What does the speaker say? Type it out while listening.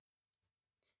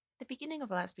the beginning of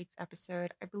last week's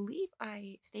episode, I believe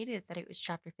I stated that it was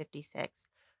chapter 56.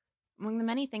 Among the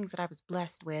many things that I was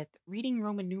blessed with, reading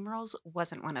Roman numerals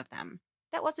wasn't one of them.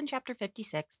 That wasn't chapter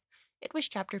 56, it was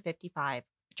chapter 55,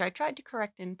 which I tried to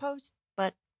correct in post,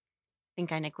 but I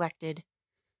think I neglected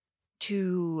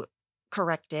to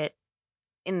correct it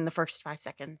in the first 5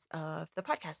 seconds of the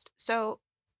podcast. So,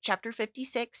 chapter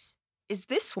 56 is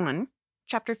this one.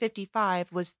 Chapter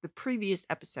 55 was the previous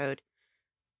episode,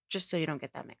 just so you don't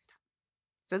get that mixed up.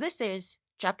 So this is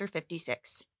chapter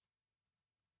 56.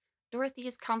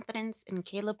 Dorothea's confidence in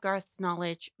Caleb Garth's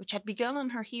knowledge, which had begun on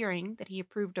her hearing that he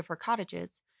approved of her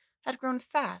cottages, had grown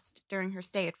fast during her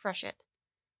stay at Freshet,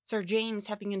 Sir James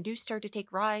having induced her to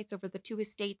take rides over the two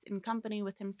estates in company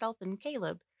with himself and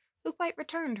Caleb, who quite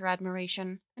returned her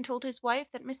admiration, and told his wife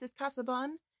that Mrs.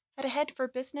 Casaubon had a head for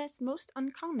business most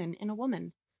uncommon in a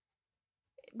woman.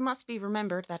 It must be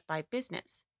remembered that by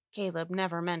business, Caleb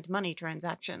never meant money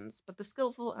transactions, but the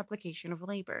skillful application of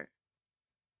labor.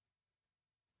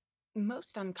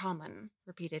 Most uncommon,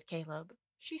 repeated Caleb.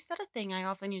 She said a thing I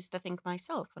often used to think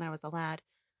myself when I was a lad.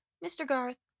 Mr.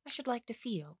 Garth, I should like to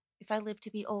feel, if I live to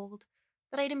be old,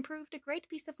 that I'd improved a great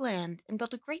piece of land and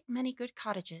built a great many good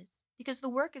cottages, because the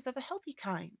work is of a healthy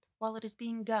kind while it is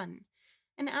being done,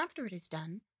 and after it is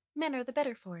done, men are the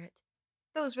better for it.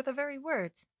 Those were the very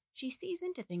words. She sees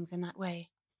into things in that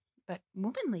way. But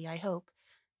womanly, I hope,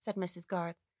 said Mrs.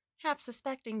 Garth, half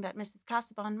suspecting that Mrs.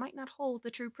 Casaubon might not hold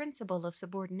the true principle of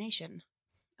subordination.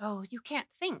 Oh, you can't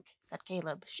think, said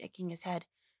Caleb, shaking his head.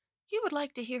 You would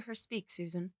like to hear her speak,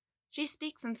 Susan. She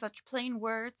speaks in such plain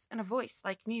words and a voice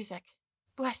like music.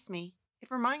 Bless me,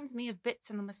 it reminds me of bits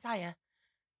in the Messiah.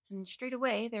 And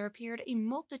straightway there appeared a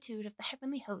multitude of the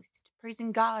heavenly host,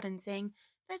 praising God and saying,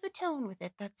 There's a tone with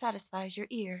it that satisfies your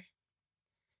ear.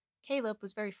 Caleb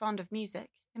was very fond of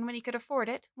music, and when he could afford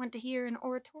it, went to hear an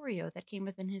oratorio that came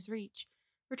within his reach,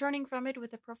 returning from it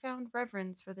with a profound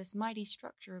reverence for this mighty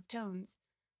structure of tones,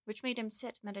 which made him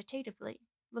sit meditatively,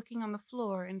 looking on the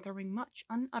floor and throwing much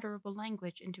unutterable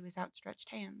language into his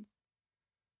outstretched hands.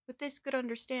 With this good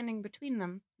understanding between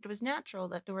them, it was natural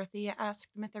that Dorothea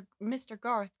asked Mr.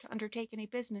 Garth to undertake any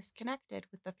business connected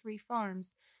with the 3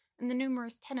 farms and the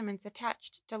numerous tenements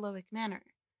attached to Lowick Manor.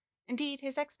 Indeed,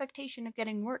 his expectation of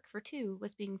getting work for 2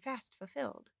 was being fast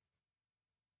fulfilled.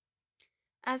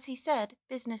 As he said,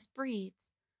 business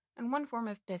breeds, and one form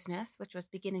of business which was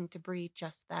beginning to breed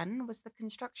just then was the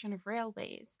construction of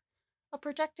railways. A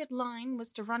projected line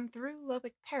was to run through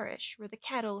Lowick parish, where the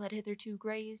cattle had hitherto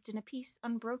grazed in a peace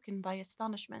unbroken by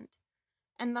astonishment,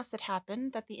 and thus it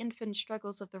happened that the infant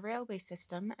struggles of the railway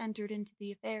system entered into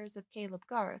the affairs of Caleb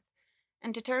Garth,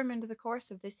 and determined the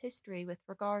course of this history with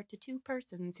regard to 2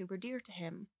 persons who were dear to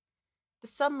him. The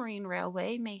submarine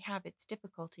railway may have its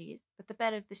difficulties, but the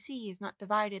bed of the sea is not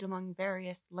divided among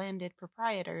various landed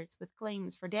proprietors with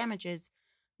claims for damages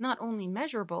not only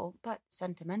measurable but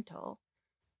sentimental.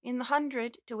 In the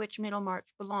 100 to which Middlemarch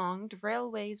belonged,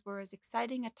 railways were as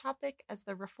exciting a topic as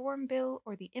the Reform Bill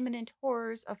or the imminent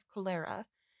horrors of cholera,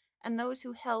 and those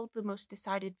who held the most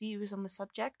decided views on the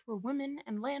subject were women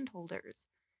and landholders.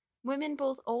 Women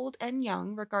both old and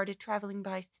young regarded traveling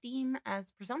by steam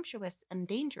as presumptuous and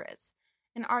dangerous,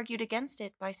 and argued against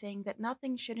it by saying that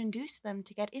nothing should induce them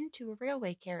to get into a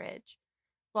railway carriage,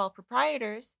 while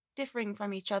proprietors, differing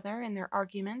from each other in their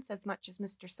arguments as much as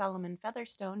Mr. Solomon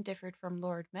Featherstone differed from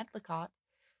Lord Medlicott,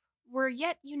 were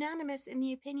yet unanimous in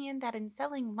the opinion that in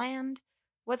selling land,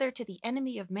 whether to the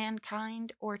enemy of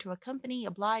mankind or to a company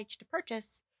obliged to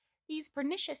purchase, these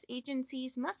pernicious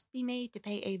agencies must be made to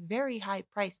pay a very high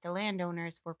price to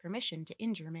landowners for permission to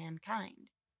injure mankind.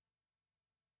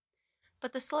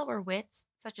 But the slower wits,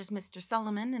 such as Mr.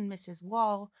 Solomon and Mrs.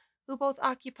 Wall, who both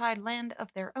occupied land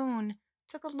of their own,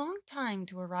 took a long time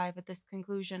to arrive at this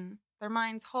conclusion, their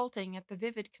minds halting at the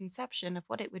vivid conception of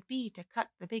what it would be to cut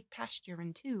the big pasture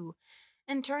in 2,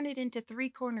 and turn it into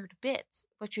 3-cornered bits,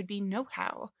 which would be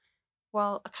nohow,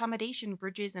 while accommodation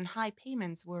bridges and high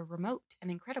payments were remote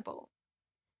and incredible.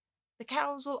 The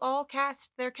cows will all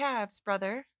cast their calves,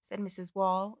 brother, said Mrs.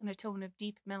 Wall, in a tone of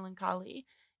deep melancholy,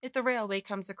 if the railway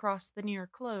comes across the near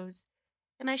close,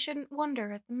 and I shouldn't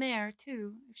wonder at the mare,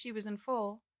 too, if she was in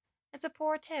full. It's a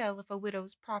poor tale if a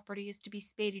widow's property is to be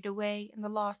spaded away and the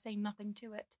law say nothing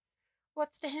to it.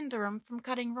 What's to hinder 'em from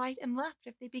cutting right and left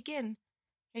if they begin?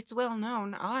 It's well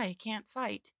known I can't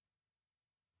fight.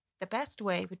 The best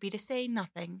way would be to say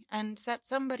nothing, and set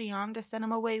somebody on to send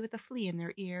 'em away with a flea in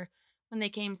their ear when they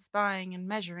came spying and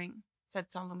measuring, said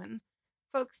Solomon.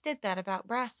 Folks did that about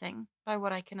Brassing, by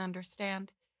what I can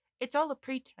understand. It's all a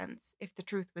pretense, if the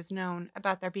truth was known,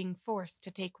 about their being forced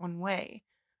to take one way.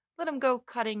 Let 'em go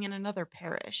cutting in another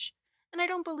parish, and I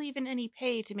don't believe in any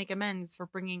pay to make amends for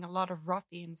bringing a lot of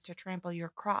ruffians to trample your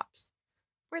crops.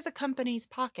 Where's a company's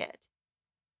pocket?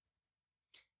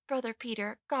 Brother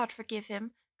Peter, God forgive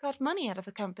him, got money out of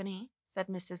a company, said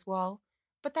Mrs. Wall,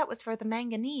 but that was for the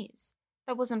manganese.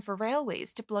 That wasn't for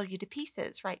railways to blow you to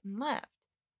pieces right and left.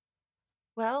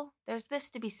 Well, there's this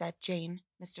to be said, Jane,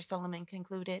 Mr. Solomon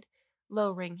concluded,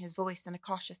 lowering his voice in a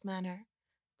cautious manner.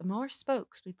 The more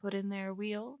spokes we put in their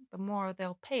wheel, the more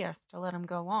they'll pay us to let 'em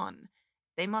go on.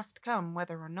 They must come,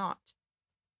 whether or not.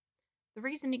 The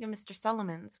reasoning of Mr.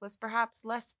 Solomon's was perhaps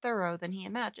less thorough than he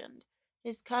imagined,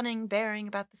 his cunning bearing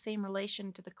about the same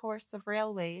relation to the course of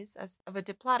railways as of a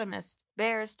diplomatist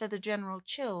bears to the general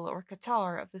chill or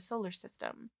catarrh of the solar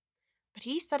system. But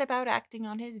he set about acting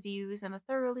on his views in a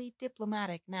thoroughly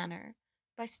diplomatic manner,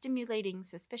 by stimulating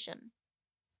suspicion.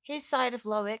 His side of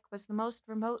Lowick was the most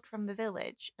remote from the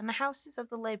village, and the houses of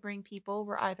the labouring people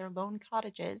were either lone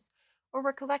cottages, or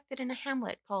were collected in a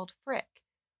hamlet called Frick,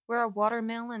 where a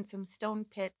water-mill and some stone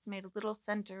pits made a little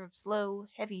centre of slow,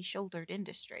 heavy-shouldered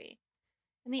industry.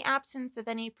 In the absence of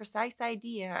any precise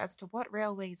idea as to what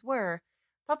railways were,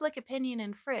 public opinion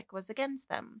in Frick was against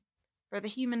them, for the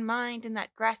human mind in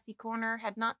that grassy corner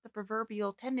had not the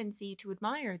proverbial tendency to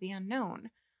admire the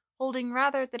unknown, holding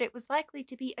rather that it was likely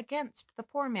to be against the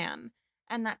poor man,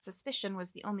 and that suspicion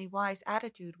was the only wise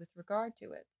attitude with regard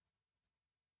to it.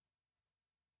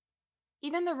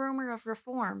 Even the rumor of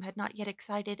reform had not yet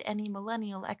excited any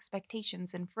millennial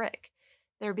expectations in Frick,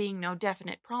 there being no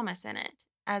definite promise in it,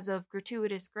 as of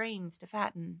gratuitous grains to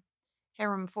fatten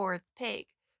Hiram Ford's pig,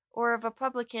 or of a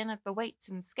publican at the weights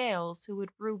and scales who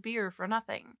would brew beer for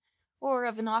nothing, or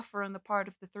of an offer on the part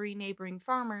of the 3 neighboring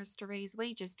farmers to raise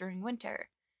wages during winter.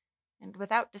 And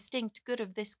without distinct good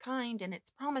of this kind in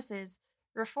its promises,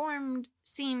 reform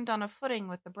seemed on a footing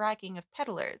with the bragging of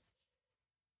peddlers,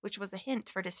 which was a hint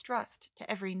for distrust to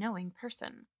every knowing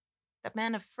person. The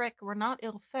men of Frick were not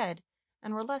ill-fed,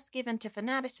 and were less given to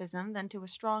fanaticism than to a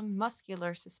strong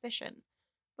muscular suspicion,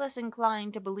 less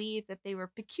inclined to believe that they were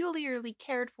peculiarly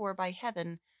cared for by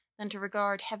heaven than to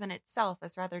regard heaven itself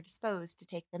as rather disposed to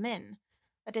take them in,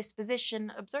 a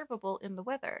disposition observable in the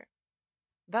weather.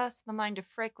 Thus the mind of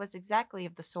Frick was exactly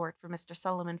of the sort for Mr.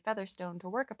 Solomon Featherstone to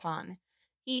work upon,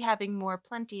 he having more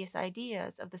plenteous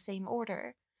ideas of the same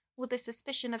order, with a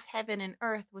suspicion of heaven and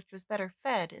earth which was better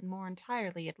fed and more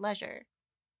entirely at leisure.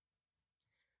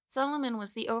 Solomon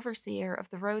was the overseer of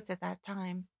the roads at that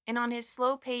time, and on his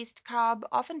slow-paced cob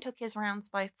often took his rounds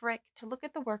by Frick to look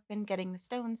at the workmen getting the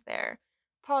stones there,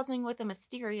 pausing with a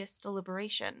mysterious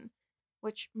deliberation,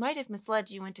 which might have misled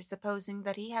you into supposing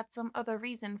that he had some other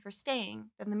reason for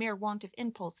staying than the mere want of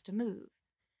impulse to move.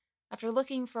 After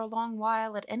looking for a long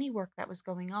while at any work that was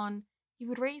going on, he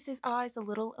would raise his eyes a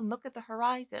little and look at the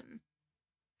horizon.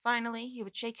 Finally, he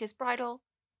would shake his bridle,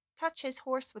 touch his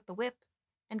horse with the whip,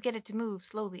 and get it to move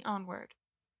slowly onward.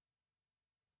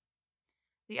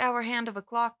 The hour hand of a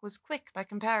clock was quick by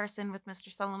comparison with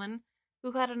Mr. Solomon,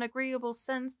 who had an agreeable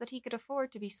sense that he could afford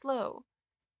to be slow.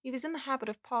 He was in the habit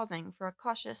of pausing for a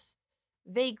cautious,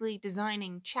 vaguely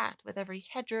designing chat with every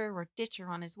hedger or ditcher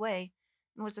on his way,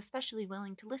 and was especially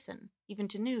willing to listen, even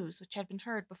to news which had been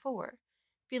heard before,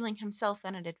 feeling himself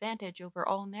at an advantage over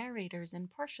all narrators in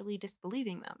partially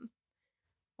disbelieving them.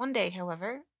 One day,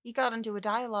 however, he got into a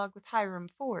dialogue with Hiram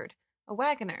Ford, a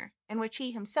wagoner, in which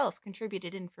he himself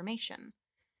contributed information.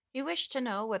 He wished to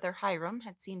know whether Hiram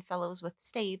had seen fellows with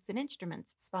staves and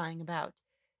instruments spying about.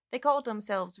 They called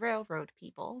themselves railroad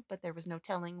people, but there was no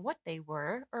telling what they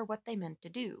were or what they meant to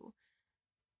do.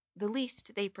 The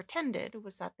least they pretended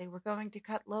was that they were going to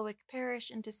cut Lowick parish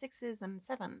into 6s and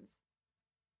 7s.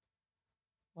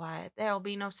 Why, there'll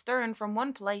be no stirring from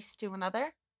one place to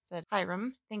another, said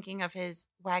Hiram, thinking of his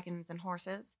wagons and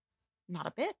horses. Not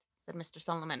a bit, said Mr.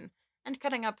 Solomon, and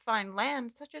cutting up fine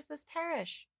land such as this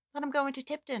parish. Let 'em go into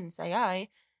Tipton, say I,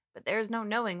 but there's no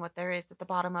knowing what there is at the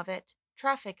bottom of it.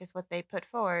 Traffic is what they put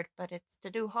forward, but it's to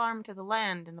do harm to the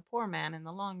land and the poor man in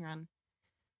the long run.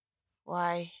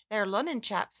 Why, they're Lunnon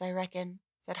chaps, I reckon,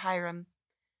 said Hiram,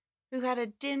 who had a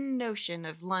dim notion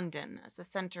of London as a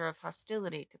centre of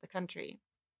hostility to the country.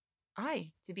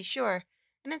 Ay, to be sure,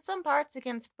 and in some parts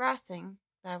against Brassing,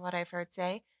 by what I've heard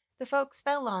say, the folks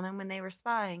fell on 'em when they were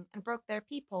spying, and broke their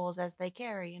peepholes as they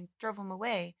carry, and drove 'em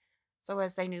away, so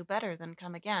as they knew better than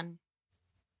come again.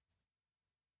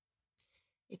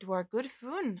 It war good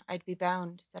fun, I'd be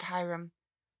bound, said Hiram,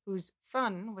 whose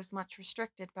fun was much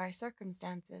restricted by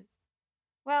circumstances.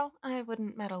 Well, I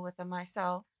wouldn't meddle with 'em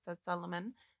myself, said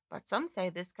Solomon, but some say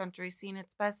this country's seen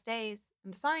its best days,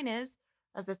 and the sign is,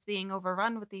 as it's being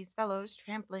overrun with these fellows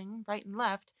trampling right and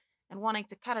left, and wanting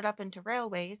to cut it up into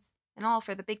railways, and all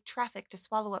for the big traffic to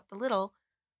swallow up the little,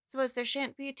 so as there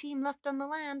shan't be a team left on the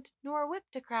land, nor a whip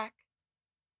to crack."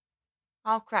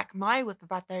 "I'll crack my whip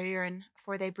about their earin'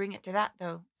 afore they bring it to that,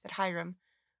 though," said Hiram,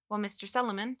 while Mr.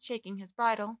 Solomon, shaking his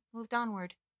bridle, moved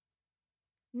onward.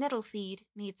 Nettleseed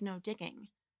needs no digging.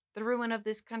 The ruin of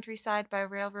this countryside by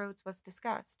railroads was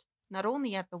discussed, not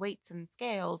only at the weights and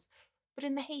scales, but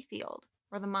in the hayfield,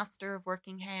 where the muster of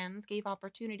working hands gave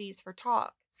opportunities for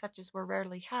talk such as were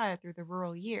rarely had through the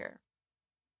rural year.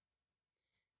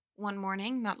 One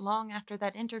morning, not long after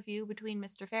that interview between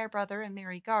Mr. Fairbrother and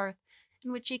Mary Garth,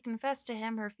 in which she confessed to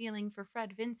him her feeling for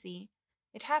Fred Vincy,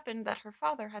 it happened that her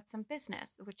father had some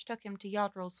business which took him to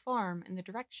Yodrell's farm in the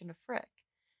direction of Frick.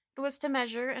 It was to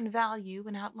measure and value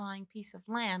an outlying piece of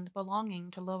land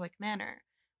belonging to Lowick Manor,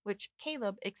 which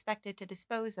Caleb expected to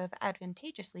dispose of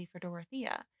advantageously for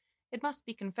Dorothea. It must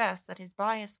be confessed that his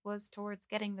bias was towards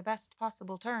getting the best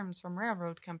possible terms from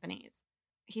railroad companies.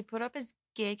 He put up his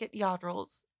gig at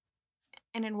Yodrell's,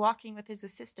 and in walking with his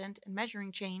assistant and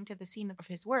measuring chain to the scene of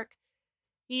his work,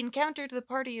 he encountered the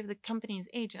party of the company's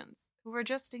agents, who were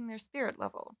adjusting their spirit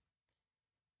level.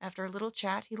 After a little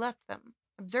chat, he left them,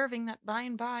 observing that by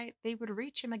and by they would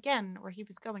reach him again where he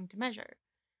was going to measure.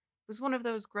 It was one of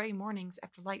those gray mornings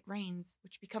after light rains,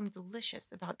 which become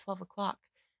delicious about 12 o'clock,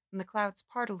 when the clouds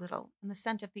part a little and the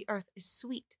scent of the earth is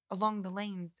sweet along the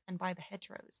lanes and by the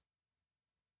hedgerows.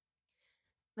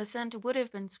 The scent would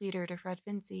have been sweeter to Fred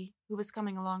Vincy, who was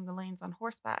coming along the lanes on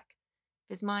horseback, if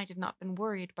his mind had not been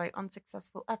worried by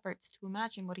unsuccessful efforts to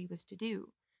imagine what he was to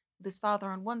do, with his father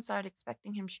on one side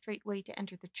expecting him straightway to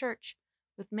enter the church,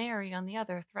 with Mary on the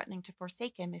other threatening to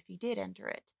forsake him if he did enter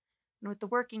it, and with the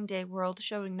working-day world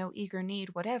showing no eager need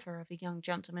whatever of a young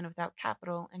gentleman without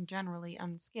capital and generally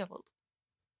unskilled.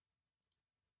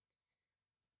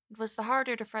 It was the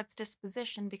harder to Fred's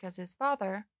disposition because his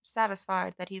father,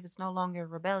 satisfied that he was no longer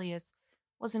rebellious,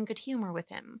 was in good humor with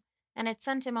him, and had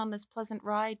sent him on this pleasant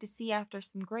ride to see after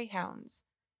some greyhounds.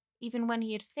 Even when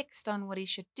he had fixed on what he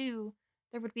should do,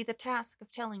 there would be the task of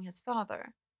telling his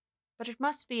father. But it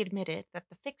must be admitted that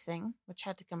the fixing, which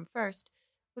had to come first,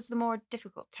 was the more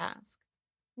difficult task.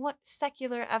 What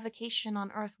secular avocation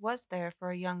on earth was there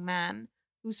for a young man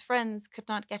whose friends could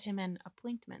not get him an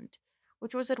appointment,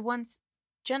 which was at once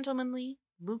gentlemanly,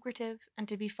 lucrative, and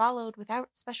to be followed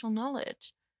without special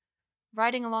knowledge?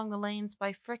 Riding along the lanes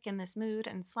by Frick in this mood,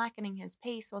 and slackening his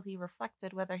pace while he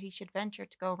reflected whether he should venture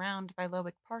to go round by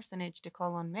Lowick Parsonage to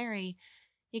call on Mary,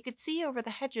 he could see over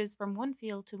the hedges from one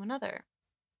field to another.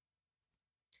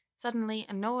 Suddenly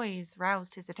a noise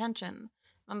roused his attention.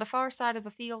 On the far side of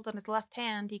a field on his left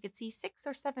hand he could see 6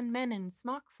 or 7 men in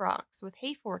smock frocks with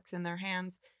hay-forks in their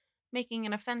hands, making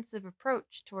an offensive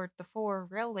approach toward the 4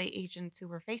 railway agents who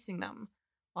were facing them,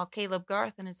 while Caleb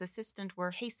Garth and his assistant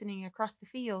were hastening across the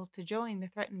field to join the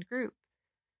threatened group.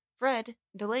 Fred,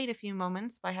 delayed a few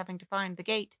moments by having to find the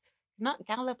gate, could not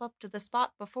gallop up to the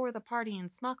spot before the party in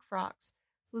smock frocks,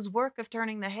 whose work of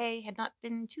turning the hay had not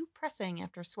been too pressing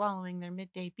after swallowing their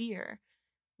midday beer,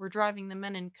 were driving the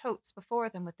men in coats before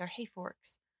them with their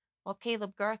hay-forks, while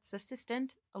Caleb Garth's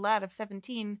assistant, a lad of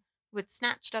 17, who had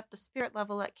snatched up the spirit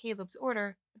level at Caleb's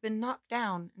order, had been knocked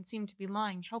down and seemed to be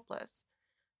lying helpless.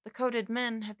 The coated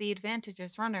men had the advantage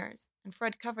as runners, and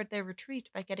Fred covered their retreat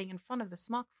by getting in front of the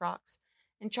smock frocks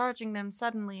and charging them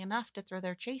suddenly enough to throw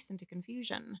their chase into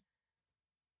confusion.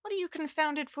 "What do you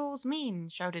confounded fools mean?"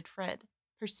 shouted Fred,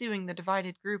 pursuing the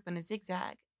divided group in a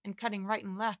zigzag, and cutting right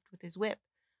and left with his whip.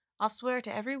 "I'll swear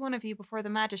to every one of you before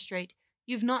the magistrate,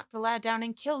 you've knocked the lad down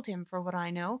and killed him, for what I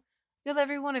know. You'll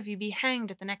every one of you be hanged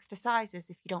at the next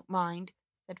assizes, if you don't mind,"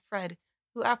 said Fred,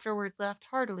 who afterwards laughed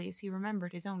heartily as he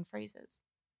remembered his own phrases.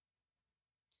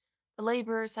 The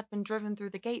laborers had been driven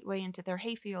through the gateway into their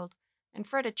hayfield, and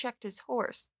Fred had checked his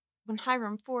horse, when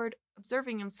Hiram Ford,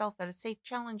 observing himself at a safe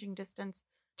challenging distance,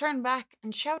 turned back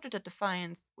and shouted a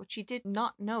defiance which he did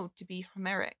not know to be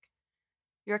Homeric.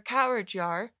 "You're a coward, you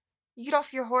are. You get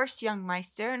off your horse, young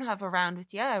maister, and have a round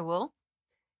with ye, I will.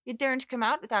 You daren't come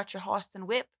out without your horse and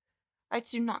whip. I'd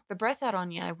soon knock the breath out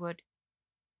on ye, I would."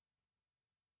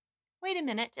 "Wait a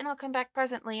minute, and I'll come back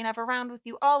presently and have a round with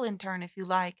you all in turn, if you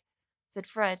like," said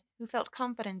Fred, who felt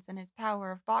confidence in his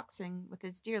power of boxing with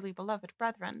his dearly beloved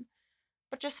brethren.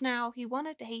 But just now he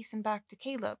wanted to hasten back to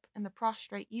Caleb and the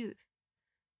prostrate youth.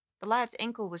 The lad's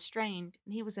ankle was strained,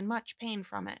 and he was in much pain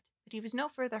from it, but he was no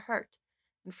further hurt,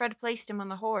 and Fred placed him on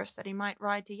the horse that he might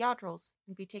ride to Yodrell's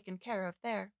and be taken care of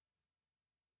there.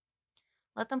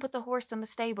 "Let them put the horse in the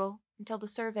stable, and tell the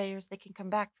surveyors they can come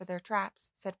back for their traps,"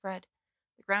 said Fred.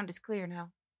 "The ground is clear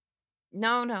now."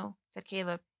 "No, no," said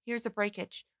Caleb. "Here's a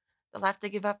breakage. They'll have to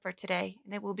give up for today,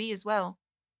 and it will be as well.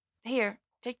 Here,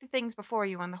 Take the things before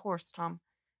you on the horse, Tom.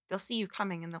 They'll see you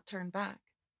coming and they'll turn back.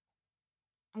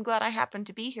 I'm glad I happened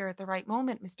to be here at the right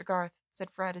moment, Mr. Garth,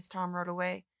 said Fred as Tom rode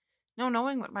away, no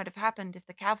knowing what might have happened if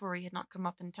the cavalry had not come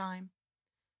up in time.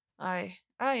 Aye,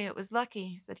 it was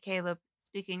lucky, said Caleb,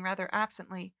 speaking rather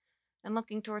absently, and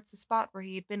looking towards the spot where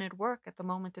he had been at work at the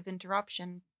moment of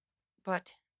interruption.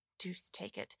 But, deuce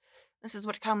take it, this is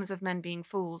what comes of men being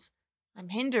fools. I'm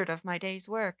hindered of my day's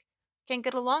work. Can't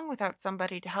get along without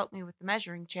somebody to help me with the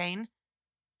measuring chain.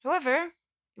 However,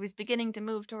 he was beginning to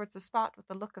move towards the spot with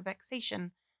a look of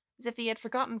vexation, as if he had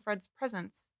forgotten Fred's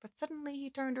presence, but suddenly he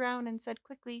turned round and said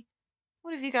quickly,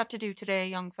 "What have you got to do today,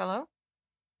 young fellow?"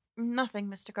 "Nothing,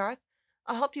 Mr. Garth.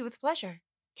 I'll help you with pleasure.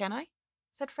 Can I?"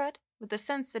 said Fred, with the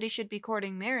sense that he should be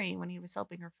courting Mary when he was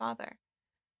helping her father.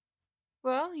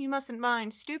 "Well, you mustn't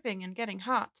mind stooping and getting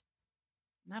hot."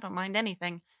 "I don't mind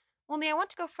anything. Only I want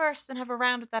to go first and have a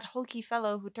round with that hulky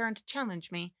fellow who turned to challenge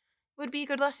me. It would be a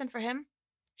good lesson for him.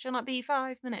 Shall not be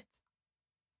 5 minutes."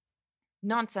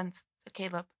 "Nonsense," said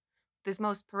Caleb, with his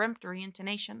most peremptory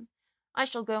intonation. "I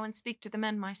shall go and speak to the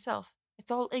men myself.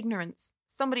 It's all ignorance.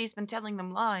 Somebody's been telling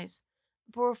them lies.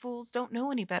 The poor fools don't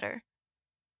know any better."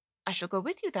 "I shall go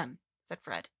with you, then," said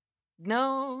Fred.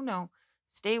 "No, no.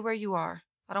 Stay where you are.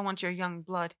 I don't want your young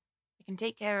blood. I can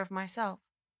take care of myself."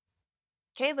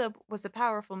 Caleb was a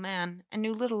powerful man, and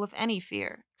knew little of any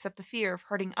fear, except the fear of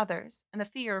hurting others, and the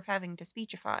fear of having to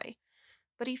speechify.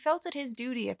 But he felt it his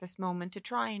duty at this moment to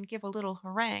try and give a little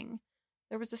harangue.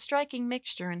 There was a striking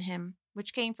mixture in him,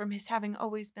 which came from his having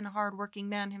always been a hard-working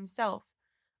man himself,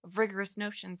 of rigorous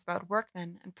notions about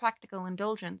workmen and practical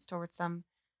indulgence towards them.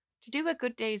 To do a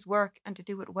good day's work and to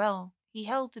do it well, he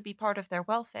held to be part of their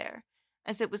welfare,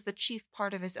 as it was the chief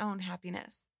part of his own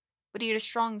happiness. But he had a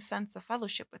strong sense of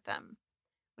fellowship with them.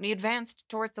 When he advanced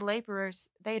towards the labourers,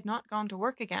 they had not gone to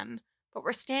work again, but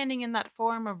were standing in that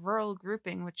form of rural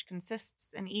grouping which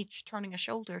consists in each turning a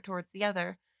shoulder towards the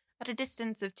other, at a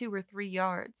distance of 2 or 3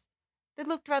 yards. They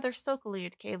looked rather sulkily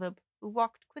at Caleb, who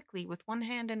walked quickly with one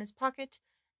hand in his pocket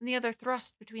and the other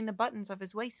thrust between the buttons of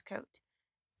his waistcoat,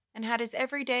 and had his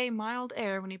everyday mild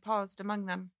air when he paused among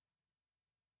them.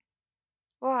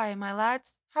 "Why, my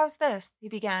lads, how's this?" he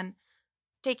began,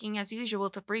 taking as usual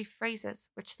to brief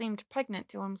phrases, which seemed pregnant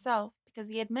to himself, because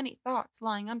he had many thoughts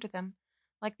lying under them,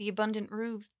 like the abundant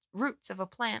roots of a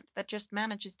plant that just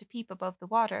manages to peep above the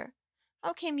water.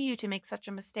 "How came you to make such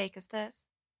a mistake as this?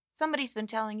 Somebody's been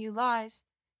telling you lies.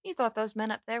 You thought those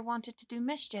men up there wanted to do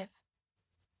mischief."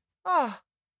 "Oh,"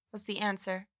 was the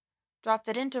answer, dropped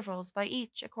at intervals by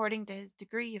each according to his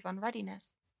degree of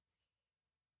unreadiness.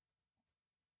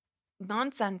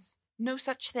 "Nonsense. No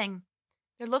such thing.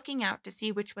 They're looking out to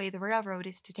see which way the railroad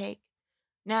is to take.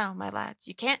 Now, my lads,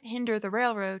 you can't hinder the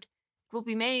railroad. It will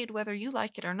be made whether you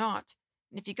like it or not,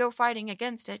 and if you go fighting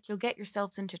against it, you'll get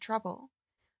yourselves into trouble.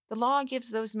 The law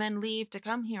gives those men leave to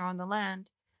come here on the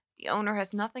land. The owner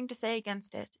has nothing to say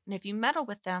against it, and if you meddle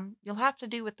with them, you'll have to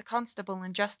do with the constable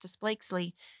and Justice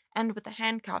Blakesley, and with the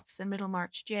handcuffs in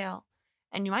Middlemarch jail.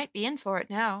 And you might be in for it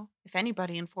now, if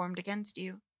anybody informed against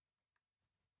you."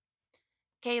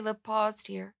 Caleb paused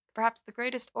here. Perhaps the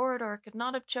greatest orator could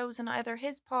not have chosen either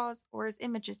his pause or his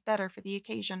images better for the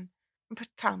occasion.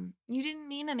 "But come, you didn't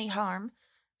mean any harm.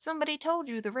 Somebody told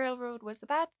you the railroad was a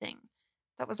bad thing.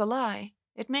 That was a lie.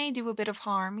 It may do a bit of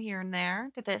harm here and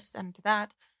there, to this and to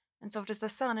that, and so does the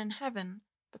sun in heaven,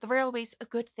 but the railway's a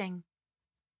good thing."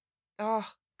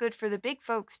 "Oh, good for the big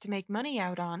folks to make money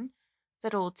out on,"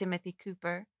 said old Timothy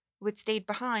Cooper, who had stayed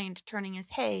behind turning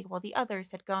his hay while the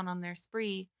others had gone on their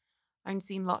spree. "I've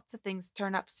seen lots of things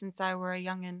turn up since I were a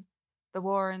young'un. The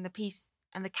war and the peace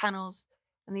and the canals,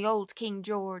 and the old King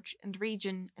George and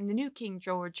Region and the new King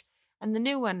George and the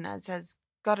new one as has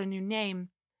got a new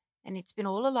name, and it's been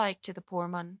all alike to the poor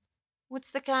mun.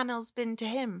 What's the canals been to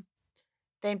him?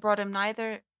 They ain't brought him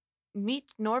neither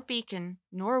meat nor beacon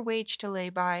nor a wage to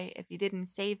lay by if he didn't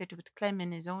save it with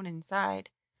clemmin' his own inside.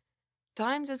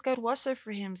 Times has got wusser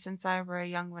for him since I were a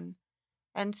young one,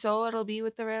 and so it'll be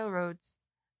with the railroads.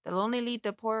 They'll only lead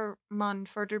the poor mon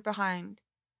further behind.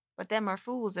 But them are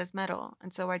fools as meddle,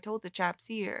 and so I told the chaps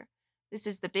here. This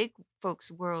is the big folks'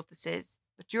 world, this is.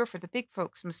 But you're for the big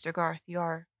folks, Mr. Garth, you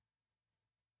are."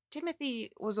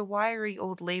 Timothy was a wiry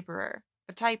old labourer,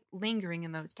 a type lingering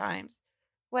in those times,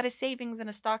 who had his savings in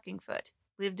a stocking foot,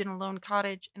 lived in a lone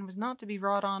cottage, and was not to be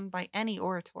wrought on by any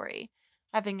oratory,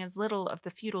 having as little of the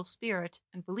feudal spirit,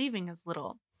 and believing as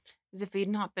little, as if he had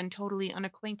not been totally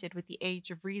unacquainted with the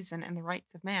age of reason and the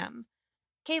rights of man.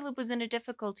 Caleb was in a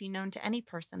difficulty known to any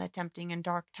person attempting in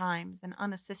dark times and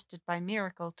unassisted by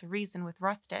miracle to reason with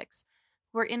rustics,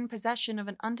 who are in possession of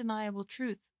an undeniable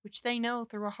truth which they know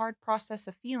through a hard process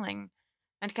of feeling,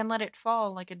 and can let it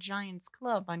fall like a giant's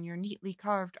club on your neatly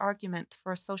carved argument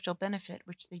for a social benefit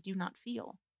which they do not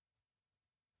feel.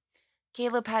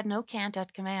 Caleb had no cant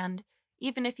at command,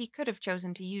 even if he could have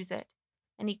chosen to use it,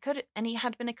 and he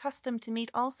had been accustomed to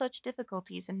meet all such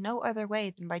difficulties in no other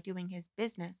way than by doing his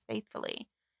business faithfully.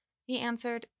 He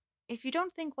answered, "If you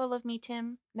don't think well of me,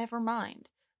 Tim, never mind.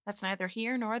 That's neither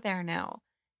here nor there now.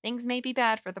 Things may be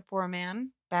bad for the poor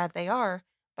man, bad they are,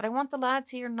 but I want the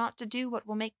lads here not to do what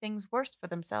will make things worse for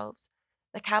themselves.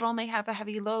 The cattle may have a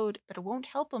heavy load, but it won't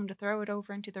help 'em to throw it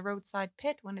over into the roadside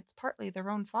pit when it's partly their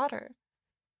own fodder."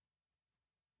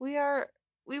 We are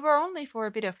we were only for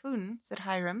a bit of fun, said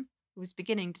Hiram, who was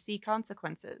beginning to see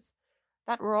consequences.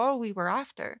 That were all we were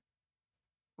after.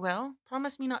 Well,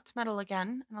 promise me not to meddle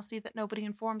again, and I'll see that nobody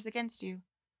informs against you.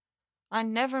 I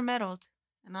never meddled,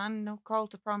 and I'm no call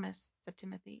to promise, said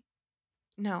Timothy.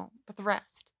 No, but the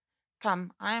rest.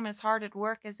 Come, I am as hard at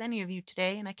work as any of you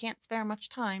today, and I can't spare much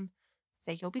time.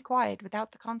 Say you'll be quiet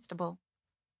without the constable.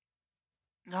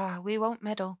 Ah, we won't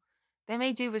meddle. They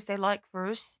may do as they like for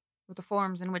us, were the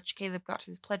forms in which Caleb got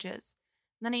his pledges.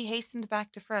 And then he hastened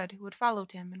back to Fred, who had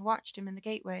followed him and watched him in the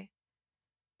gateway.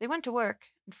 They went to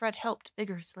work, and Fred helped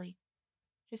vigorously.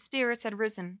 His spirits had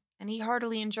risen, and he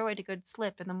heartily enjoyed a good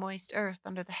slip in the moist earth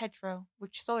under the hedgerow,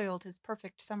 which soiled his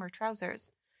perfect summer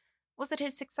trousers. Was it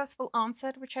his successful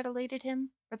onset which had elated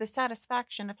him, or the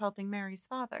satisfaction of helping Mary's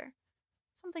father?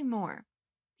 Something more.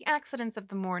 The accidents of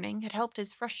the morning had helped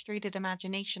his frustrated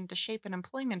imagination to shape an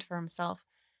employment for himself,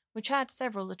 which had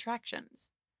several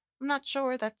attractions. I'm not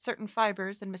sure that certain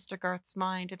fibres in Mr. Garth's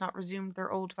mind had not resumed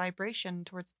their old vibration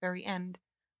towards the very end,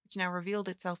 which now revealed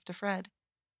itself to Fred.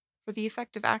 For the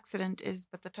effect of accident is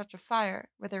but the touch of fire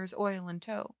where there is oil in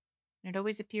tow, and it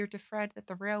always appeared to Fred that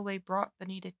the railway brought the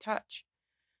needed touch.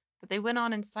 But they went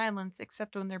on in silence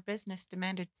except when their business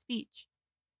demanded speech.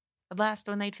 At last,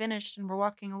 when they'd finished and were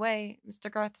walking away,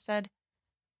 Mr. Garth said,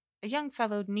 "A young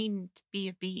fellow needn't be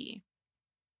a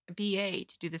B.A.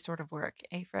 to do this sort of work,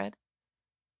 eh, Fred?"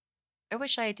 "I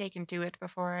wish I had taken to it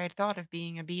before I had thought of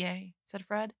being a B.A.," said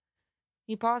Fred.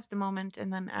 He paused a moment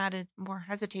and then added, more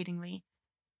hesitatingly,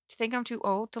 "Do you think I'm too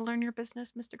old to learn your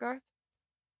business, Mr. Garth?"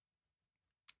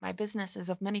 "My business is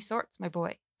of many sorts, my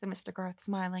boy," said Mr. Garth,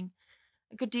 smiling.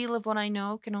 "A good deal of what I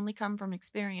know can only come from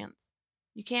experience.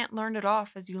 You can't learn it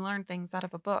off as you learn things out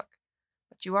of a book,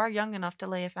 but you are young enough to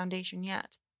lay a foundation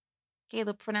yet."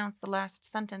 Caleb pronounced the last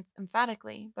sentence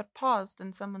emphatically, but paused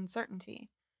in some uncertainty.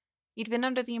 He'd been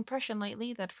under the impression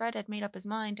lately that Fred had made up his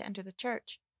mind to enter the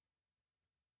church.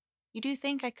 "You do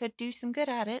think I could do some good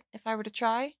at it, if I were to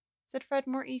try?" said Fred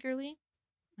more eagerly.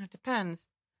 "It depends,"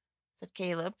 said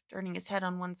Caleb, turning his head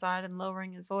on one side and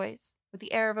lowering his voice, with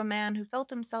the air of a man who felt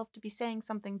himself to be saying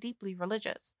something deeply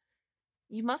religious.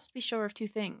 "You must be sure of two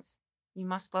things. You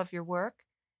must love your work,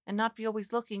 and not be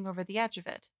always looking over the edge of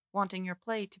it, wanting your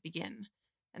play to begin.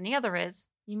 And the other is,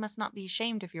 you must not be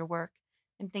ashamed of your work,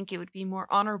 and think it would be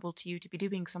more honorable to you to be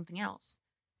doing something else.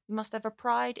 You must have a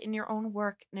pride in your own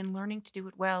work and in learning to do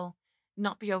it well, and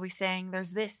not be always saying,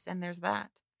 there's this and there's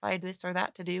that. If I had this or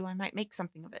that to do, I might make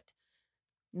something of it.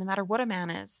 No matter what a man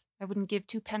is, I wouldn't give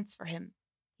 2 pence for him."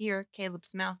 Here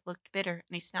Caleb's mouth looked bitter,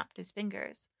 and he snapped his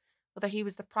fingers. Whether he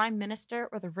was the Prime Minister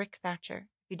or the Rick Thatcher,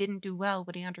 if he didn't do well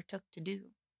what he undertook to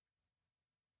do.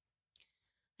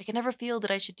 "I can never feel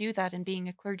that I should do that in being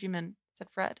a clergyman,"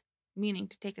 said Fred, meaning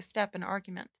to take a step in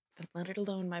argument. "Then let it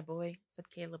alone, my boy,"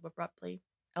 said Caleb abruptly,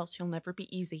 "else you'll never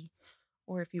be easy.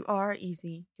 Or if you are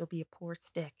easy, you'll be a poor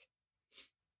stick."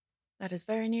 "That is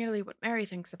very nearly what Mary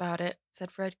thinks about it,"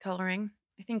 said Fred, colouring.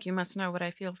 "I think you must know what I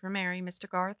feel for Mary, Mr.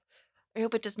 Garth. I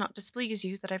hope it does not displease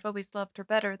you that I've always loved her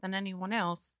better than anyone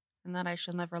else, and that I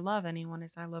shall never love anyone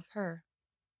as I love her."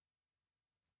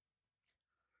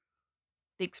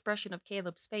 The expression of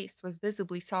Caleb's face was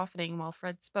visibly softening while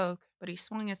Fred spoke, but he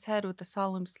swung his head with a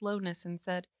solemn slowness and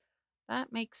said,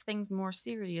 "That makes things more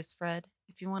serious, Fred,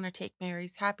 if you want to take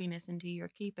Mary's happiness into your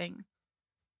keeping."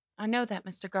 "I know that,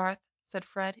 Mr. Garth," said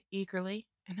Fred, eagerly,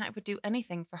 "and I would do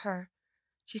anything for her.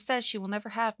 She says she will never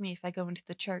have me if I go into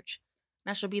the church,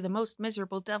 and I shall be the most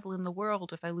miserable devil in the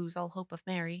world if I lose all hope of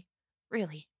Mary.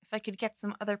 Really, if I could get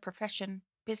some other profession,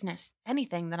 business,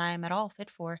 anything that I am at all fit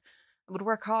for, I would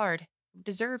work hard. I would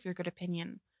deserve your good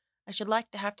opinion. I should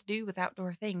like to have to do with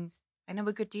outdoor things. I know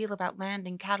a good deal about land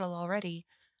and cattle already.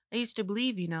 I used to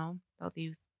believe, you know, though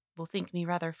you will think me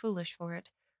rather foolish for it,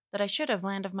 that I should have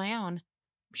land of my own.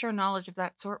 I'm sure knowledge of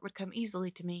that sort would come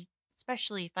easily to me,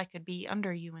 especially if I could be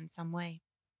under you in some way."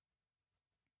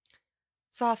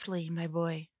 "Softly, my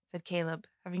boy," said Caleb,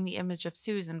 having the image of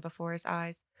Susan before his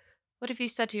eyes. "What have you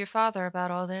said to your father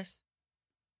about all this?"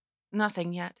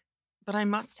 "Nothing yet, but I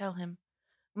must tell him.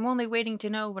 I'm only waiting to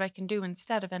know what I can do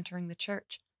instead of entering the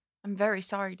church. I'm very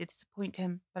sorry to disappoint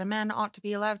him, but a man ought to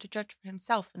be allowed to judge for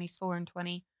himself when he's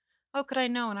 24. How could I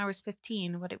know when I was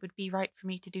 15 what it would be right for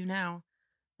me to do now?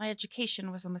 My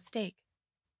education was a mistake."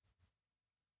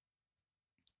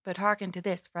 "But hearken to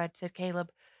this, Fred," said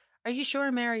Caleb. "Are you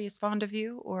sure Mary is fond of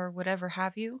you, or would ever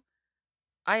have you?"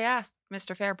 "I asked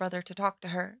Mr. Fairbrother to talk to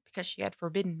her, because she had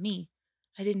forbidden me.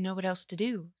 I didn't know what else to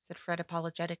do," said Fred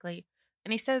apologetically,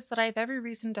 "and he says that I have every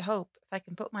reason to hope, if I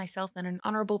can put myself in an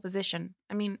honourable position,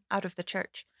 out of the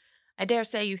church. I dare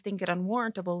say you think it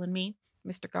unwarrantable in me,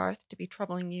 Mr. Garth, to be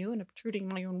troubling you and obtruding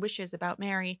my own wishes about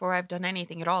Mary, before I've done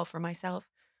anything at all for myself.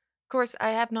 Of course, I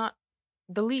have not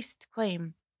the least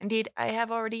claim. Indeed, I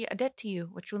have already a debt to you,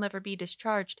 which will never be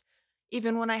discharged,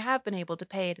 even when I have been able to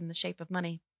pay it in the shape of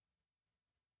money."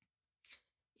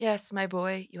 "Yes, my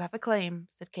boy, you have a claim,"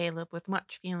 said Caleb, with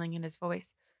much feeling in his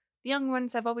voice. "The young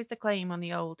ones have always a claim on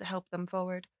the old to help them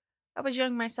forward. I was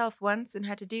young myself once, and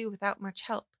had to do without much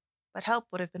help, but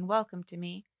help would have been welcome to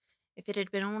me, if it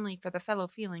had been only for the fellow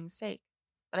feeling's sake.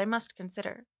 But I must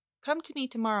consider. Come to me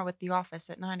tomorrow at the office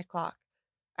at 9 o'clock.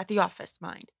 At the office,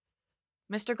 mind.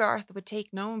 Mr. Garth would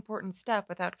take no important step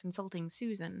without consulting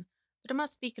Susan, but it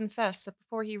must be confessed that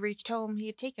before he reached home he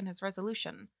had taken his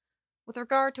resolution. With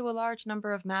regard to a large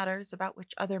number of matters about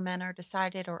which other men are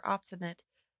decided or obstinate,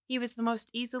 he was the most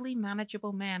easily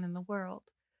manageable man in the world.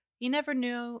 He never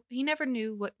knew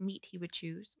what meat he would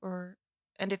choose,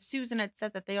 and if Susan had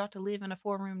said that they ought to live in a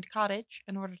 4-roomed cottage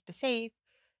in order to save,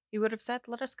 he would have said,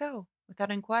 "Let us go,"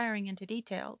 without inquiring into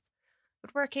details.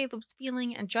 But where Caleb's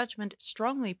feeling and judgment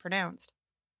strongly pronounced,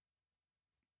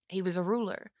 he was a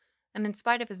ruler, and in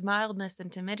spite of his mildness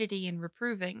and timidity in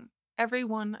reproving, every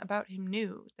one about him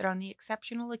knew that on the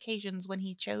exceptional occasions when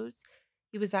he chose,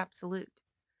 he was absolute.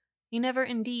 He never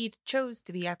indeed chose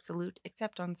to be absolute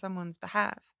except on someone's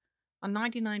behalf. On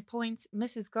 99 points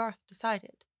Mrs. Garth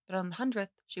decided, but on the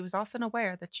 100th she was often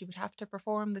aware that she would have to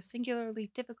perform the singularly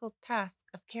difficult task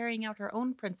of carrying out her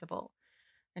own principle,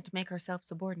 and to make herself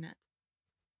subordinate.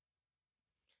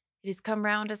 "It has come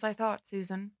round as I thought,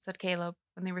 Susan," said Caleb,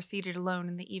 when they were seated alone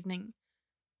in the evening.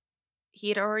 He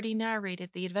had already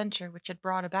narrated the adventure which had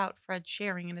brought about Fred's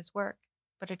sharing in his work,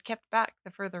 but had kept back the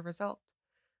further result.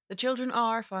 "The children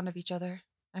are fond of each other.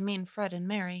 I mean Fred and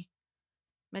Mary."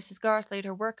 Mrs. Garth laid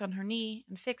her work on her knee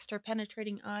and fixed her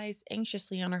penetrating eyes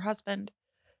anxiously on her husband.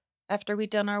 "After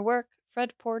we'd done our work,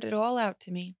 Fred poured it all out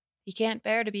to me. He can't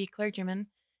bear to be a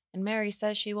clergyman, and Mary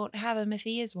says she won't have him if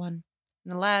he is one,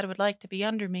 and the lad would like to be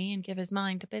under me and give his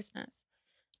mind to business.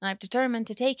 And I've determined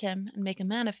to take him and make a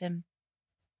man of him."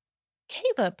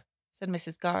 "Caleb!" said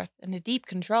Mrs. Garth, in a deep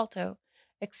contralto,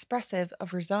 expressive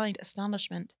of resigned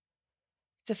astonishment.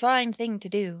 "It's a fine thing to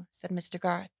do," said Mr.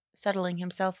 Garth, settling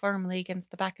himself firmly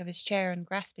against the back of his chair and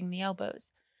grasping the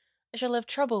elbows. "I shall have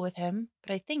trouble with him,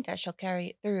 but I think I shall carry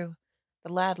it through.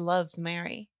 The lad loves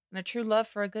Mary, and a true love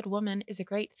for a good woman is a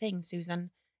great thing,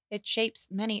 Susan. It shapes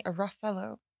many a rough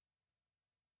fellow."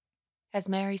 "Has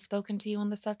Mary spoken to you on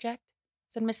the subject?"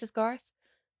 said Mrs. Garth,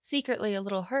 secretly a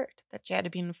little hurt that she had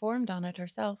been informed on it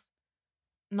herself.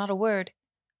 "Not a word.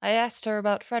 I asked her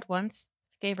about Fred once.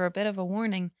 I gave her a bit of a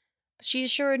warning, but she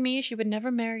assured me she would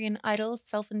never marry an idle,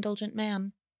 self-indulgent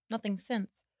man. Nothing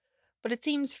since. But it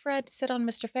seems Fred set on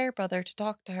Mr. Fairbrother to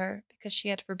talk to her, because she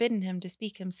had forbidden him to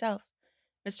speak himself.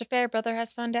 Mr. Fairbrother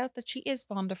has found out that she is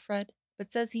fond of Fred,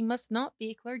 but says he must not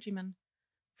be a clergyman.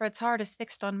 Fred's heart is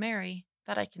fixed on Mary,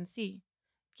 that I can see.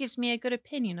 It gives me a good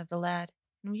opinion of the lad,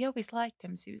 and we always liked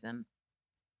him, Susan."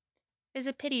 "It is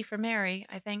a pity for Mary,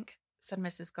 I think," said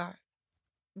Mrs. Garth.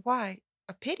 "Why,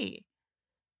 a pity?"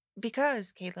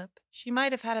 "Because, Caleb, she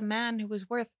might have had a man who was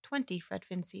worth 20 Fred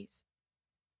Vincy's."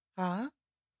 "Huh?"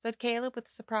 said Caleb with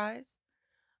surprise.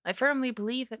 "I firmly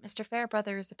believe that Mr.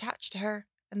 Fairbrother is attached to her,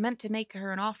 and meant to make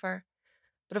her an offer.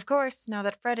 But of course, now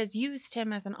that Fred has used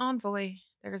him as an envoy,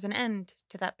 there is an end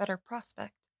to that better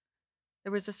prospect."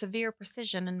 There was a severe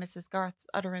precision in Mrs. Garth's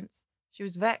utterance. She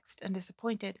was vexed and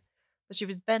disappointed, but she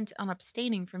was bent on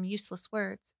abstaining from useless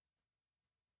words.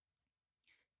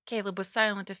 Caleb was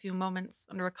silent a few moments,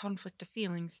 under a conflict of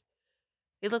feelings.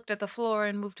 He looked at the floor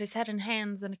and moved his head and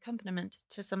hands in accompaniment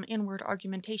to some inward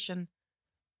argumentation.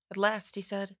 At last he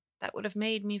said, "That would have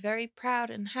made me very proud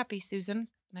and happy, Susan,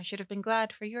 and I should have been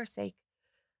glad for your sake.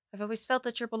 I've always felt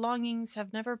that your belongings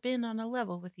have never been on a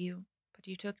level with you, but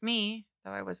you took me,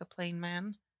 though I was a plain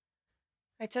man."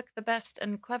 "I took the best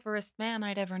and cleverest man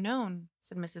I'd ever known,"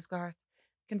 said Mrs. Garth,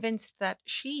 convinced that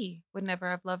she would never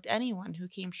have loved anyone who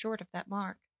came short of that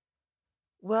mark.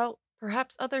 "Well,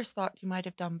 perhaps others thought you might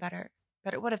have done better,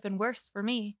 but it would have been worse for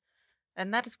me,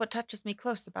 and that is what touches me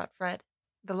close about Fred.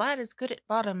 The lad is good at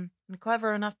bottom, and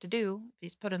clever enough to do, if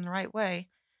he's put in the right way,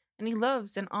 and he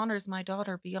loves and honors my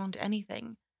daughter beyond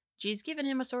anything. She's given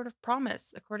him a sort of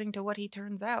promise, according to what he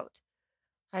turns out.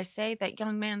 I say that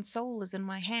young man's soul is in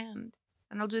my hand,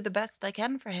 and I'll do the best I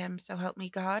can for him, so help me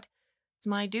God. It's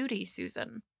my duty,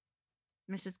 Susan.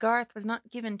 Mrs. Garth was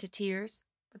not given to tears,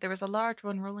 but there was a large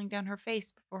one rolling down her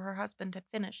face before her husband had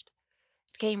finished.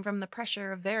 It came from the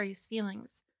pressure of various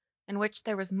feelings, in which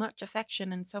there was much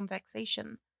affection and some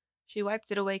vexation. She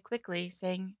wiped it away quickly,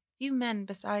 saying, "Few men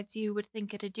besides you would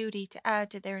think it a duty to add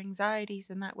to their anxieties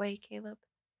in that way, Caleb.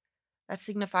 That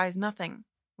signifies nothing,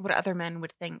 what other men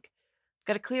would think. I've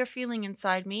got a clear feeling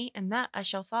inside me, and that I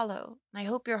shall follow, and I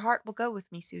hope your heart will go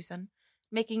with me, Susan,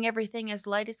 making everything as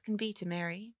light as can be to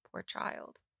Mary, poor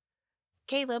child."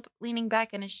 Caleb, leaning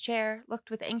back in his chair, looked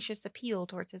with anxious appeal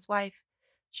towards his wife.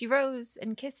 She rose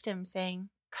and kissed him, saying,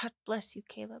 "God bless you,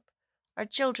 Caleb. Our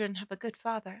children have a good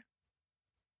father."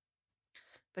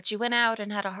 But she went out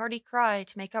and had a hearty cry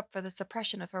to make up for the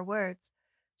suppression of her words.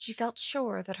 She felt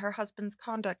sure that her husband's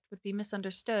conduct would be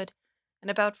misunderstood, and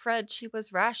about Fred she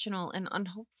was rational and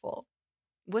unhopeful.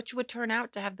 Which would turn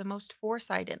out to have the most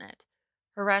foresight in it,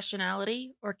 her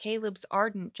rationality or Caleb's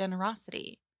ardent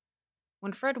generosity?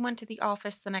 When Fred went to the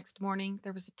office the next morning,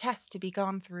 there was a test to be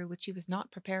gone through which he was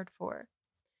not prepared for.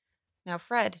 "Now,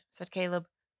 Fred," said Caleb,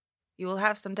 "you will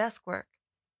have some desk work.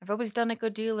 I've always done a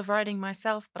good deal of writing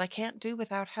myself, but I can't do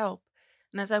without help,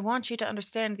 and as I want you to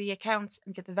understand the accounts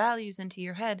and get the values into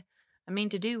your head, I mean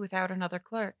to do without another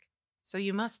clerk. So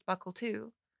you must buckle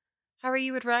to. How are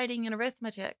you at writing and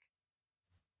arithmetic?"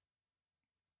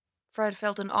 Fred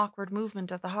felt an awkward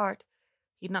movement of the heart.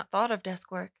 He had not thought of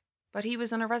desk work, but he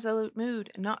was in a resolute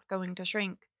mood and not going to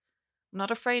shrink. "I'm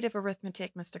not afraid of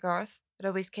arithmetic, Mr. Garth. It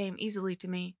always came easily to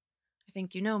me. I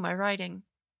think you know my writing."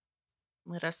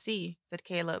 "Let us see," said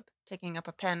Caleb, taking up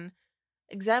a pen,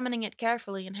 examining it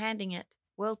carefully and handing it,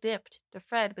 well dipped, to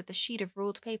Fred with a sheet of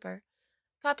ruled paper.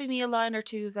 "Copy me a line or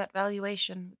two of that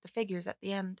valuation, with the figures at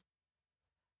the end."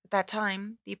 At that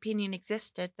time, the opinion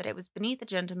existed that it was beneath a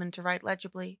gentleman to write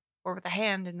legibly, or with a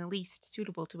hand in the least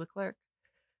suitable to a clerk.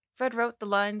 Fred wrote the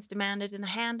lines demanded in a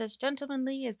hand as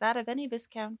gentlemanly as that of any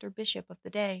viscount or bishop of the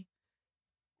day.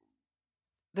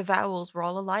 The vowels were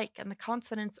all alike, and the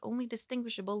consonants only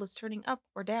distinguishable as turning up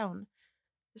or down.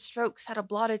 The strokes had a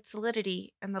blotted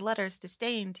solidity, and the letters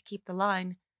disdained to keep the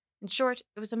line. In short,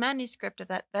 it was a manuscript of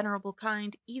that venerable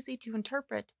kind, easy to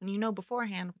interpret when you know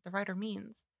beforehand what the writer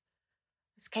means.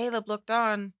 As Caleb looked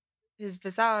on, his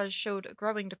visage showed a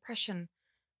growing depression,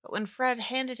 but when Fred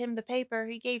handed him the paper,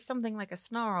 he gave something like a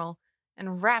snarl,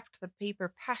 and rapped the paper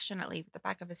passionately with the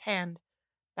back of his hand.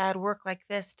 Bad work like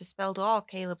this dispelled all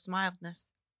Caleb's mildness.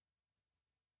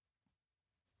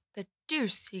 "The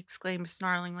deuce!" he exclaimed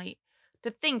snarlingly.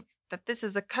 "To think that this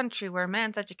is a country where a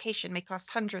man's education may cost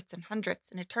hundreds and hundreds,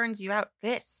 and it turns you out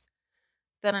this!"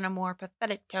 Then in a more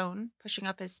pathetic tone, pushing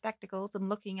up his spectacles and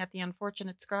looking at the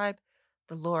unfortunate scribe,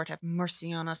 "The Lord have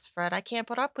mercy on us, Fred. I can't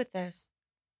put up with this."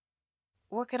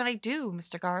 "What can I do,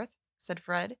 Mr. Garth?" said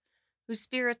Fred, whose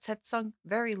spirits had sunk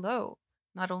very low,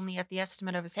 not only at the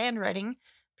estimate of his handwriting,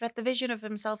 but at the vision of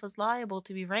himself as liable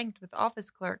to be ranked with office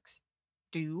clerks.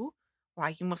 "Do? Why,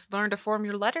 you must learn to form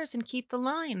your letters and keep the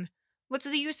line. What's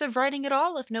the use of writing at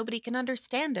all if nobody can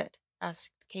understand it?"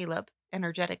 asked Caleb,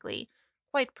 energetically,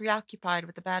 quite preoccupied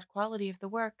with the bad quality of the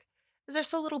work. "Is there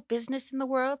so little business in the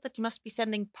world that you must be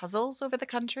sending puzzles over the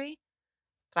country?"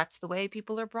 "That's the way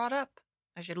people are brought up.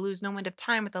 I should lose no end of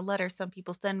time with the letters some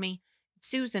people send me, if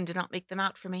Susan did not make them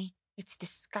out for me. It's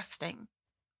disgusting."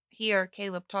 Here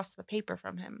Caleb tossed the paper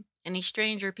from him. Any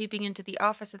stranger peeping into the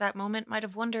office at that moment might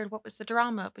have wondered what was the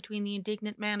drama between the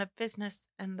indignant man of business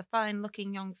and the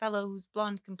fine-looking young fellow whose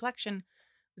blonde complexion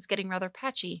was getting rather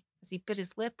patchy as he bit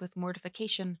his lip with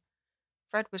mortification.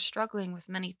 Fred was struggling with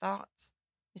many thoughts.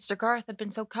 Mr. Garth had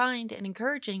been so kind and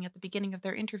encouraging at the beginning of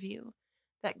their interview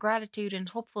that gratitude and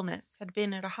hopefulness had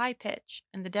been at a high pitch,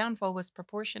 and the downfall was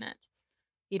proportionate.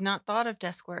 He had not thought of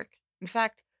desk work. In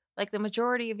fact, like the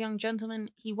majority of young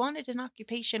gentlemen, he wanted an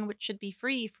occupation which should be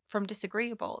free from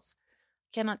disagreeables. I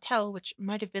cannot tell which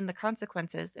might have been the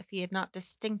consequences if he had not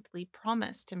distinctly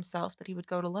promised himself that he would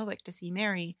go to Lowick to see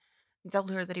Mary, and tell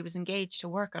her that he was engaged to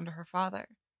work under her father.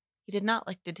 He did not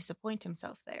like to disappoint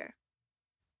himself there.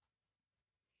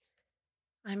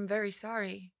 "I'm very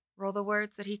sorry," were all the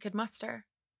words that he could muster,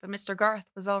 but Mr.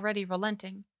 Garth was already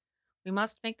relenting. "We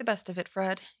must make the best of it,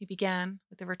 Fred," he began,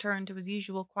 with a return to his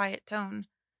usual quiet tone.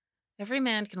 "Every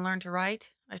man can learn to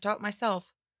write. I taught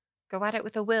myself. Go at it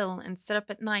with a will, and sit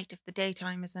up at night if the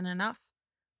daytime isn't enough.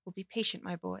 We'll be patient,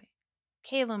 my boy.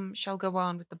 Caleb shall go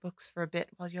on with the books for a bit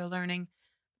while you're learning.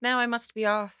 Now I must be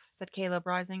off, said Caleb,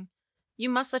 rising. You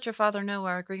must let your father know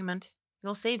our agreement.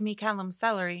 You'll save me Callum's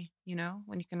salary, you know,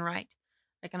 when you can write.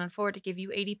 I can afford to give you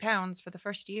 £80 for the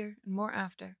first year, and more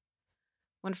after.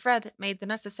 When Fred made the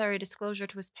necessary disclosure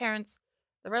to his parents,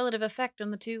 the relative effect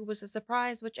on the two was a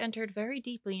surprise which entered very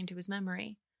deeply into his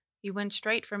memory. He went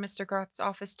straight from Mr. Garth's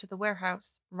office to the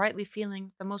warehouse, rightly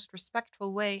feeling the most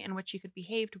respectful way in which he could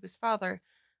behave to his father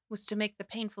was to make the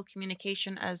painful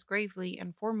communication as gravely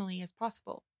and formally as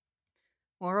possible.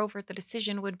 Moreover, the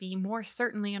decision would be more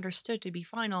certainly understood to be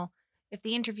final if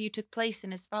the interview took place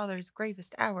in his father's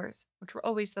gravest hours, which were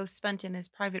always those spent in his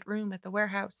private room at the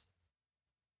warehouse.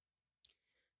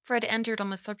 Fred entered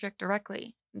on the subject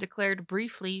directly, and declared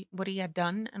briefly what he had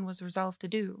done and was resolved to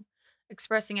do,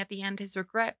 expressing at the end his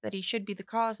regret that he should be the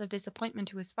cause of disappointment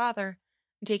to his father,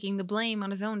 and taking the blame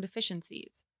on his own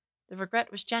deficiencies. The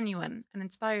regret was genuine, and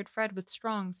inspired Fred with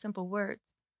strong, simple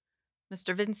words.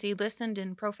 Mr. Vincey listened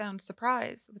in profound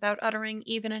surprise, without uttering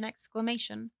even an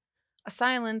exclamation, a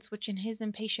silence which in his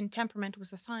impatient temperament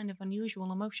was a sign of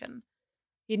unusual emotion.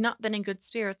 He had not been in good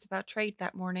spirits about trade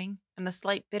that morning, and the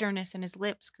slight bitterness in his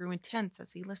lips grew intense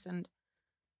as he listened.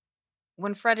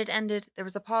 When Fred had ended, there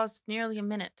was a pause of nearly a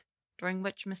minute, during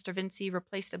which Mr. Vincey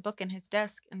replaced a book in his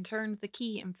desk and turned the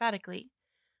key emphatically.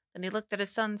 Then he looked at his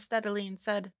son steadily and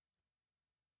said,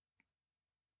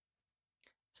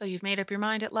 "So you've made up your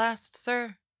mind at last,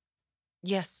 sir?"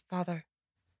 "Yes, father."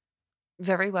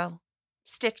 "Very well.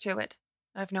 Stick to it.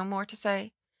 I've no more to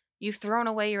say. You've thrown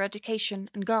away your education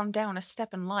and gone down a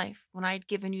step in life when I had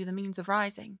given you the means of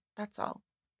rising, that's all.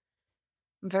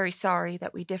 I'm very sorry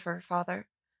that we differ, father.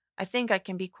 I think I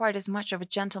can be quite as much of a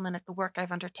gentleman at the work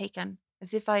I've undertaken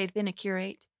as if I had been a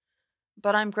curate,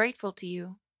 but I'm grateful to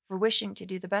you for wishing to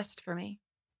do the best for me."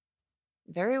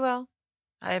 "Very well.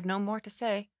 I have no more to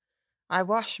say. I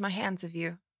wash my hands of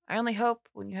you. I only hope,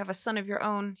 when you have a son of your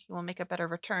own, he will make a better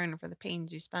return for the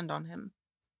pains you spend on him."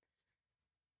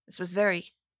 This was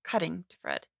very cutting to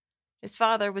Fred. His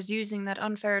father was using that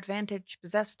unfair advantage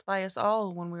possessed by us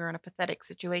all when we are in a pathetic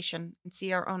situation and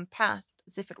see our own past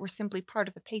as if it were simply part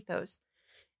of the pathos.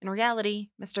 In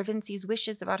reality, Mr. Vincey's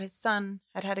wishes about his son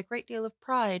had had a great deal of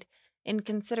pride,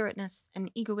 inconsiderateness,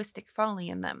 and egoistic folly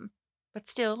in them. But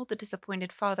still, the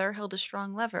disappointed father held a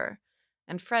strong lever,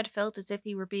 and Fred felt as if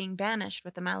he were being banished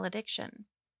with a malediction.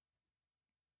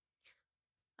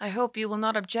 "I hope you will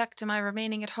not object to my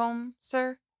remaining at home,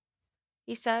 sir?"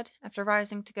 he said, after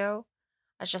rising to go.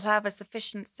 "I shall have a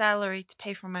sufficient salary to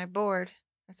pay for my board,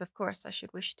 as of course I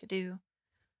should wish to do."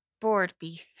 "Board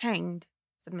be hanged,"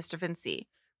 said Mr. Vincey,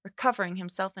 recovering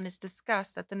himself in his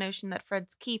disgust at the notion that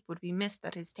Fred's keep would be missed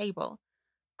at his table.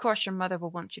 "Of course your mother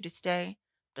will want you to stay,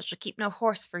 but I shall keep no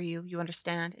horse for you, you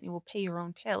understand, and you will pay your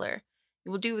own tailor.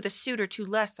 You will do with a suit or two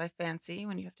less, I fancy,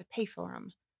 when you have to pay for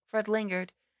 'em." Fred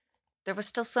lingered. There was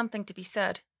still something to be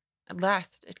said. At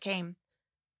last it came.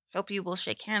 "Hope you will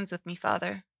shake hands with me,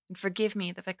 father, and forgive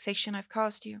me the vexation I've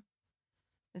caused you."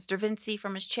 Mr. Vincey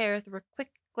from his chair threw a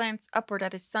quick glance upward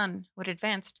at his son, who had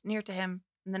advanced near to him,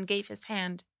 and then gave his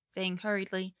hand, saying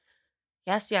hurriedly,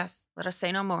 "Yes, yes, let us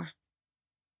say no more."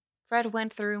 Fred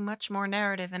went through much more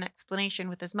narrative and explanation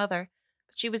with his mother,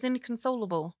 but she was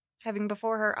inconsolable, having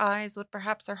before her eyes what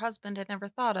perhaps her husband had never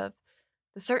thought of,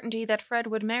 the certainty that Fred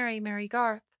would marry Mary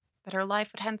Garth, that her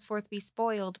life would henceforth be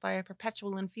spoiled by a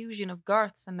perpetual infusion of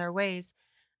Garths and their ways,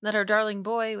 and that her darling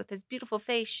boy, with his beautiful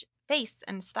face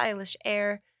and stylish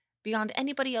air, beyond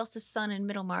anybody else's son in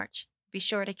Middlemarch, would be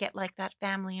sure to get like that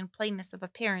family in plainness of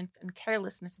appearance and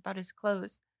carelessness about his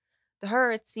clothes. To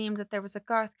her it seemed that there was a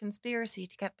Garth conspiracy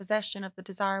to get possession of the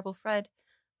desirable Fred,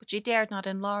 but she dared not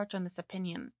enlarge on this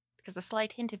opinion, because a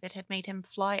slight hint of it had made him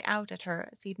fly out at her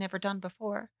as he had never done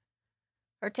before.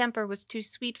 Her temper was too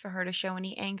sweet for her to show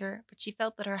any anger, but she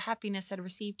felt that her happiness had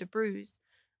received a bruise,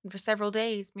 and for several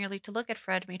days merely to look at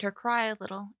Fred made her cry a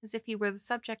little, as if he were the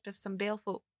subject of some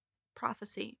baleful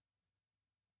prophecy.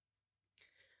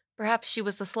 Perhaps she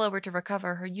was the slower to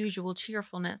recover her usual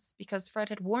cheerfulness, because Fred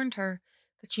had warned her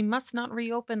that she must not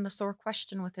reopen the sore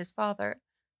question with his father,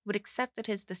 who had accepted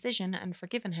his decision and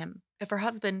forgiven him. If her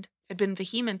husband had been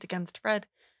vehement against Fred,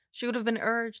 she would have been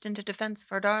urged into defence of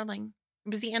her darling. It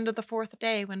was the end of the 4th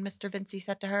day when Mr. Vincey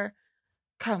said to her,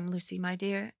 "Come, Lucy, my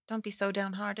dear, don't be so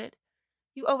downhearted.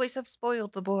 You always have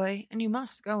spoiled the boy, and you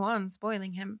must go on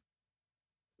spoiling him."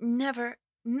 "Never,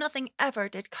 nothing ever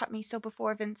did cut me so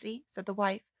before, Vincey," said the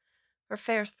wife, her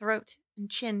fair throat and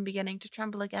chin beginning to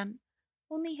tremble again.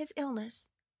 "Only his illness."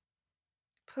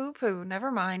 "Pooh,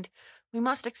 never mind. We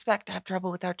must expect to have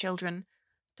trouble with our children.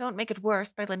 Don't make it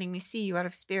worse by letting me see you out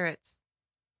of spirits."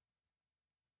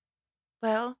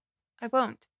 "Well, I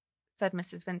won't," said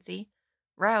Mrs. Vincey,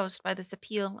 roused by this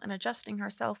appeal and adjusting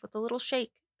herself with a little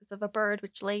shake, as of a bird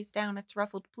which lays down its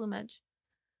ruffled plumage.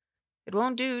 "It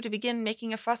won't do to begin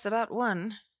making a fuss about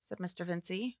one," said Mr.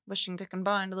 Vincey, wishing to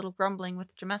combine a little grumbling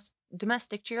with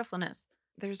domestic cheerfulness.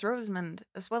 "There's Rosamond,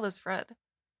 as well as Fred."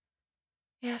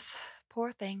 "Yes,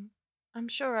 poor thing. I'm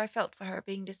sure I felt for her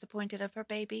being disappointed of her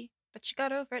baby, but she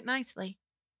got over it nicely.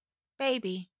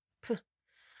 Baby! Pooh!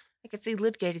 I could see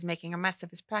Lydgate is making a mess of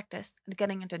his practice, and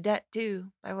getting into debt,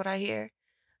 too, by what I hear.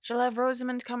 Shall have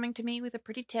Rosamond coming to me with a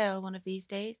pretty tale one of these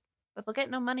days, but they'll get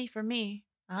no money from me,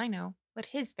 I know. Let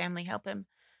his family help him.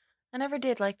 I never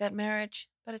did like that marriage,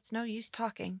 but it's no use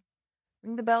talking.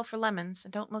 Ring the bell for lemons,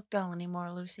 and don't look dull any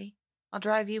more, Lucy. I'll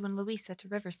drive you and Louisa to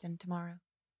Riverston tomorrow."